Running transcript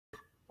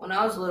When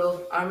I was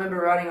little, I remember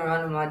riding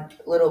around in my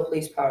little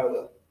police power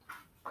wheel.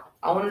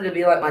 I wanted to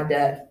be like my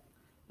dad.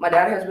 My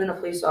dad has been a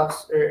police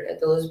officer at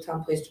the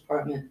Elizabethtown Police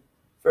Department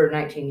for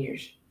 19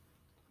 years.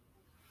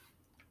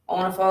 I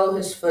want to follow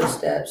his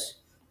footsteps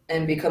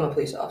and become a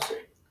police officer.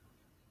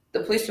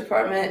 The police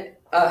department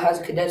has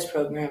a cadets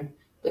program.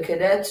 The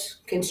cadets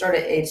can start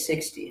at age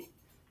 60.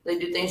 They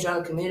do things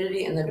around the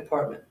community and the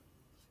department.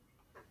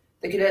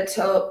 The cadets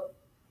help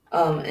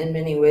in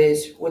many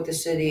ways with the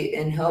city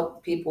and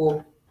help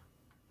people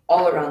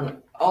all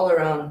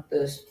around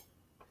this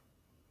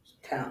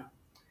town.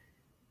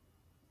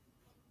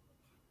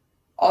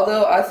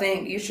 Although I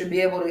think you should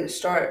be able to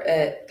start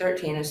at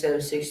 13 instead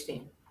of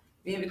 16.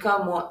 If you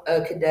become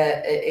a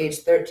cadet at age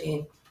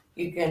 13,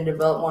 you can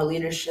develop more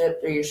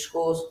leadership through your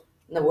schools,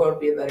 and the world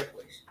will be a better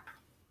place.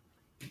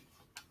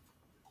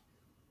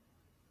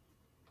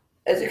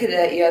 As a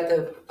cadet, you have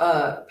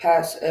to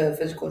pass a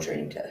physical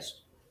training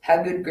test,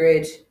 have good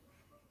grades,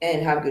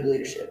 and have good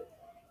leadership.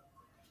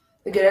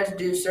 The cadets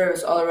do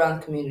service all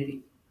around the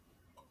community.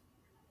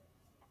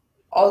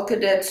 All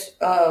cadets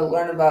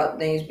learn about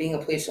things being a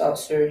police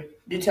officer,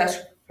 do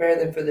tests to prepare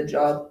them for the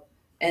job,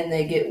 and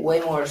they get way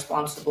more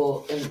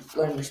responsible and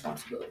learn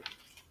responsibility.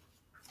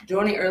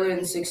 Joining earlier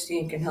than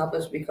 16 can help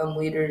us become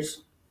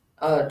leaders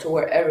to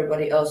where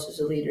everybody else is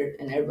a leader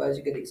and everybody's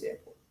a good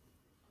example.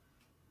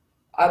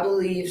 I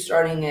believe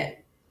starting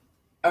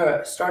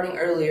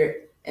earlier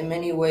in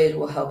many ways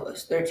will help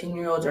us.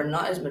 13-year-olds are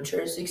not as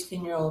mature as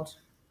 16-year-olds,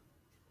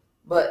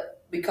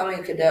 but becoming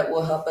a cadet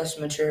will help us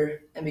mature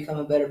and become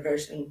a better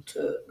person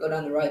to go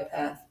down the right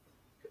path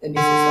and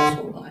be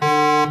successful in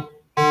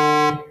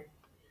life.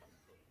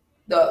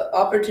 The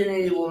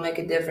opportunity will make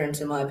a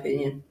difference, in my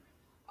opinion.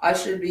 I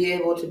should be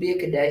able to be a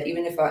cadet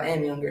even if I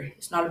am younger.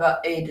 It's not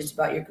about age, it's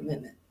about your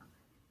commitment.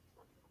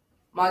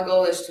 My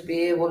goal is to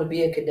be able to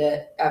be a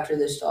cadet after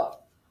this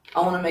talk.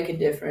 I want to make a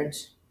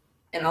difference,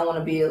 and I want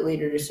to be a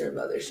leader to serve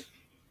others.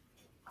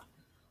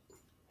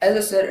 As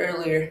I said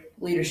earlier,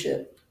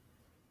 leadership.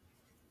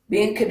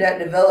 Being a cadet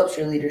develops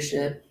your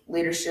leadership.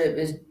 Leadership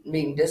is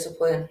being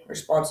disciplined,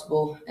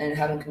 responsible, and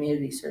having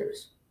community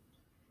service.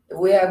 If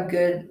we have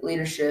good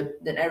leadership,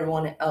 then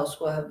everyone else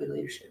will have good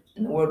leadership,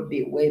 and the world will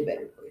be a way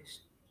better place.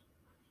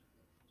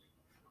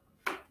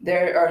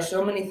 There are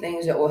so many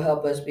things that will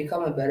help us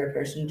become a better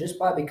person just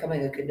by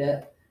becoming a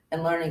cadet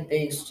and learning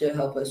things to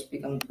help us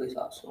become a police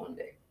officer one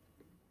day.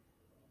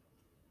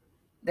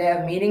 They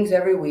have meetings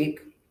every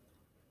week.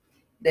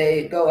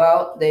 They go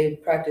out, they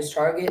practice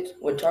targets,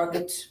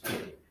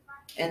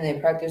 and they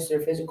practice their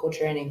physical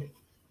training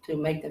to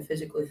make them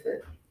physically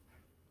fit.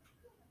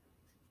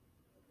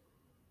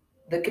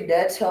 The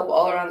cadets help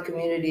all around the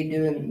community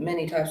doing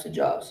many types of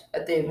jobs.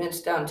 At the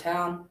events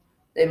downtown,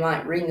 they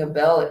might ring a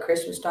bell at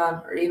Christmas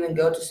time or even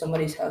go to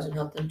somebody's house and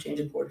help them change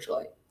a porch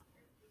light.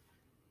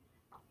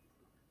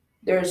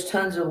 There's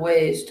tons of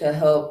ways to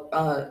help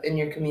in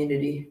your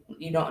community.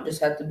 You don't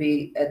just have to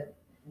be at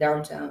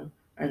downtown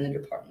or in the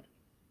department.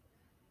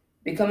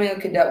 Becoming a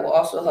cadet will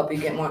also help you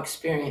get more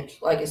experience.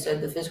 Like I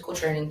said, the physical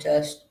training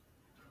test,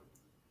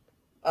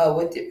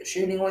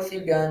 shooting with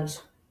your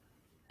guns,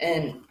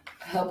 and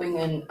helping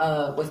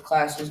with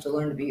classes to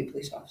learn to be a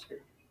police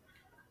officer.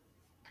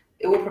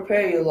 It will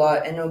prepare you a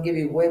lot, and it'll give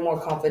you way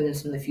more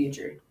confidence in the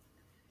future.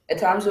 At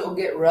times it will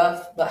get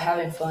rough, but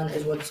having fun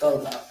is what it's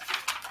all about.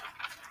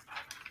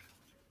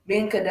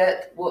 Being a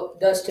cadet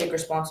does take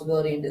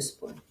responsibility and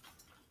discipline.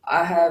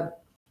 I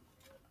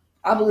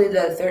believe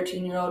that a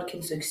 13-year-old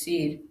can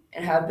succeed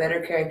and have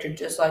better character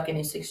just like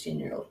any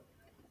 16-year-old.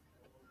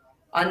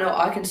 I know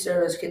I can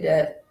serve as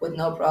cadet with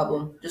no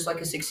problem, just like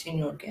a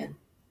 16-year-old can.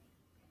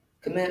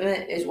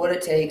 Commitment is what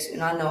it takes,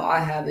 and I know I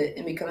have it,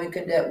 and becoming a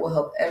cadet will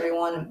help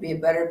everyone be a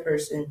better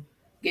person,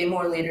 gain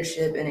more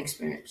leadership and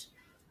experience.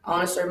 I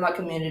want to serve my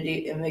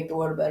community and make the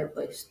world a better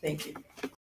place. Thank you.